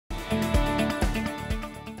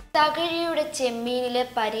തകഴിയുടെ ചെമ്മീനിലെ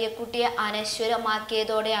പരിയക്കുട്ടിയെ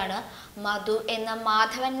അനശ്വരമാക്കിയതോടെയാണ് മധു എന്ന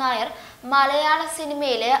മാധവൻ നായർ മലയാള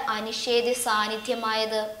സിനിമയിലെ അനിഷേധ്യ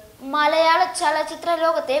സാന്നിധ്യമായത്. മലയാള ചലച്ചിത്ര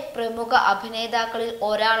ലോകത്തെ പ്രമുഖ അഭിനേതാക്കളിൽ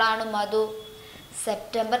ഒരാളാണ് മധു.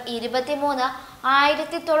 സെപ്റ്റംബർ 23,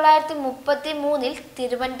 1933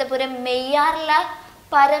 തിരുവനന്തപുരം മെയ്യാറിലെ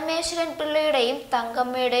പരമേശ്വരൻ പിള്ളയുടെയും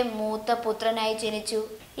തങ്കമ്മയുടെയും മൂത്ത പുത്രനായി ജനിച്ചു.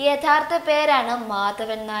 യഥാർത്ഥ പേരാണ്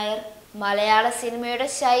മാധവൻ നായർ. മലയാള സിനിമയുടെ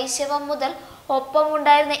ശൈശവം മുതൽ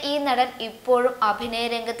ഒപ്പമുണ്ടായിരുന്ന ഈ നടൻ ഇപ്പോഴും അഭിനയ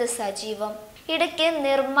രംഗത്ത് സജീവം. ഇടയ്ക്ക്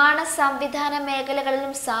നിർമ്മാണ സംവിധാന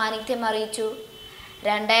മേഖലകളിലും സാന്നിധ്യം അറിയിച്ചു.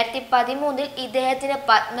 2013 ഇദ്ദേഹത്തിന്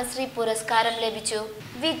പത്മശ്രീ പുരസ്കാരം ലഭിച്ചു.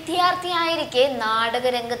 വിദ്യാർത്ഥിയായിരിക്കെ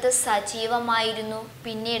നാടകരംഗത്ത് സജീവമായിരുന്നു.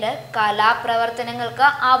 പിന്നീട് കലാപ്രവർത്തനങ്ങൾക്ക്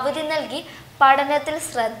അവധി നൽകി പഠനത്തിൽ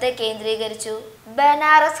ശ്രദ്ധ കേന്ദ്രീകരിച്ചു.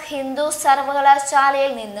 ബനാറസ് ഹിന്ദു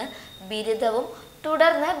സർവകലാശാലയിൽ നിന്ന് ബിരുദവും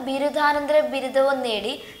തുടർന്ന് ബിരുദാനന്തര ബിരുദവും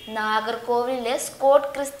നേടി നാഗർകോവിലിലെ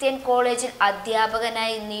സ്കോട്ട് ക്രിസ്ത്യൻ കോളേജിൽ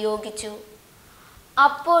അധ്യാപകനായി നിയോഗിച്ചു.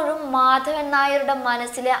 അപ്പോഴും മാധവൻ നായരുടെ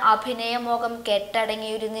മനസ്സിലെ അഭിനയമോഹം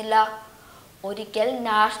കെട്ടടങ്ങിയിരുന്നില്ല. ഒരിക്കൽ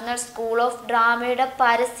നാഷണൽ സ്കൂൾ ഓഫ് ഡ്രാമയുടെ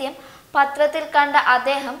പരസ്യം പത്രത്തിൽ കണ്ട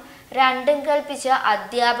അദ്ദേഹം രണ്ടും കൽപ്പിച്ച്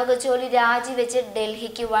അധ്യാപക ജോലി രാജിവെച്ച്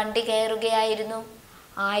ഡൽഹിക്ക് വണ്ടി കയറുകയായിരുന്നു.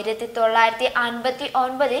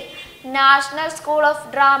 1959 നാഷണൽ സ്കൂൾ ഓഫ്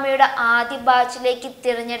ഡ്രാമയുടെ ആദ്യ ബാച്ചിലേക്ക്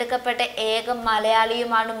തിരഞ്ഞെടുക്കപ്പെട്ട ഏക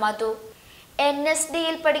മലയാളിയുമാണ് മധു.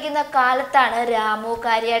 NSDയിൽ പഠിക്കുന്ന കാലത്താണ് രാമു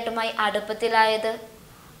കാര്യാട്ടുമായി അടുപ്പത്തിലായത്.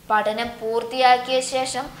 പഠനം പൂർത്തിയാക്കിയ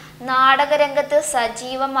ശേഷം നാടകരംഗത്ത്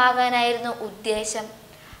സജീവമാകാനായിരുന്നു ഉദ്ദേശം.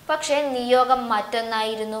 പക്ഷേ നിയോഗം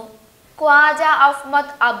മറ്റൊന്നായിരുന്നു. ഖ്വാജ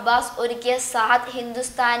അഹ്മദ് അബ്ബാസ് ഒരുക്കിയ സാത്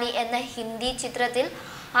ഹിന്ദുസ്ഥാനി എന്ന ഹിന്ദി ചിത്രത്തിൽ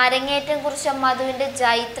അരങ്ങേറ്റം കുറിച്ച മധുവിൻ്റെ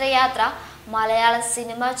ജൈത്രയാത്ര മലയാള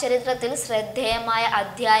സിനിമാ ചരിത്രത്തിൽ ശ്രദ്ധേയമായ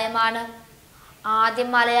അധ്യായമാണ്. ആദ്യ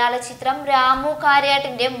മലയാള ചിത്രം രാമു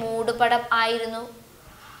കാര്യാട്ടിൻ്റെ മൂടുപടം ആയിരുന്നു.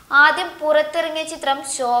 ആദ്യം പുറത്തിറങ്ങിയ ചിത്രം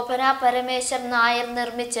ശോഭന പരമേശ്വർ നായർ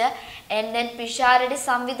നിർമ്മിച്ച് NN പിഷാരടി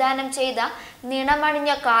സംവിധാനം ചെയ്ത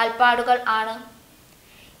നിണമണിഞ്ഞ കാൽപ്പാടുകൾ ആണ്.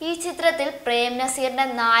 ഈ ചിത്രത്തിൽ പ്രേം നസീറിന്റെ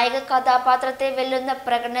നായക കഥാപാത്രത്തെ വെല്ലുന്ന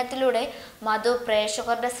പ്രകടനത്തിലൂടെ മധു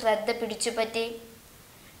പ്രേക്ഷകരുടെ ശ്രദ്ധ പിടിച്ചുപറ്റി.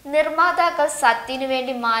 നിർമ്മാതാക്കൾ സത്യനു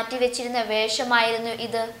വേണ്ടി മാറ്റിവെച്ചിരുന്ന വേഷമായിരുന്നു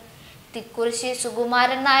ഇത്. തിക്കുറിശി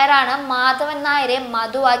സുകുമാരൻ നായരാണ് മാധവൻ നായരെ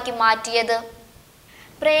മധുവാക്കി മാറ്റിയത്.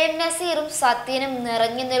 പ്രേം നസീറും സത്യനും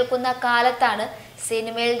നിറഞ്ഞു നിൽക്കുന്ന കാലത്താണ്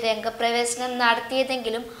സിനിമയിൽ രംഗപ്രവേശനം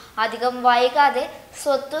നടത്തിയതെങ്കിലും അധികം വൈകാതെ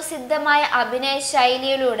സ്വത്വസിദ്ധമായ അഭിനയ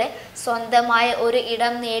ശൈലിയിലൂടെ സ്വന്തമായ ഒരു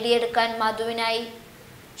ഇടം നേടിയെടുക്കാൻ മധുവിനായി.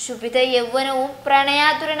 ശുഭിത യൗവനവും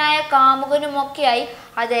പ്രണയാതുരനായ കാമുകനുമൊക്കെയായി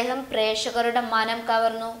അദ്ദേഹം പ്രേക്ഷകരുടെ മനം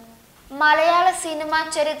കവർന്നു. മലയാള സിനിമാ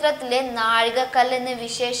ചരിത്രത്തിലെ നാഴികക്കല്ലെന്ന്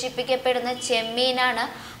വിശേഷിപ്പിക്കപ്പെടുന്ന ചെമ്മീനാണ്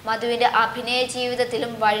മധുവിൻ്റെ അഭിനയ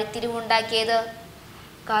ജീവിതത്തിലും വഴിത്തിരിവുണ്ടാക്കിയത്.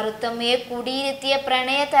 കറുത്തമ്മയെ കുടിയിരുത്തിയ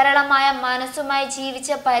പ്രണയതരളമായ മനസ്സുമായി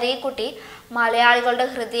ജീവിച്ച പരീക്കുട്ടി മലയാളികളുടെ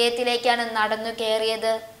ഹൃദയത്തിലേക്കാണ് നടന്നു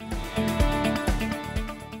കയറിയത്.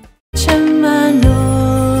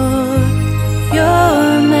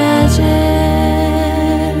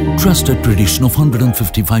 Trusted tradition of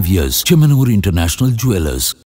 155 years. Chemanur International Jewelers.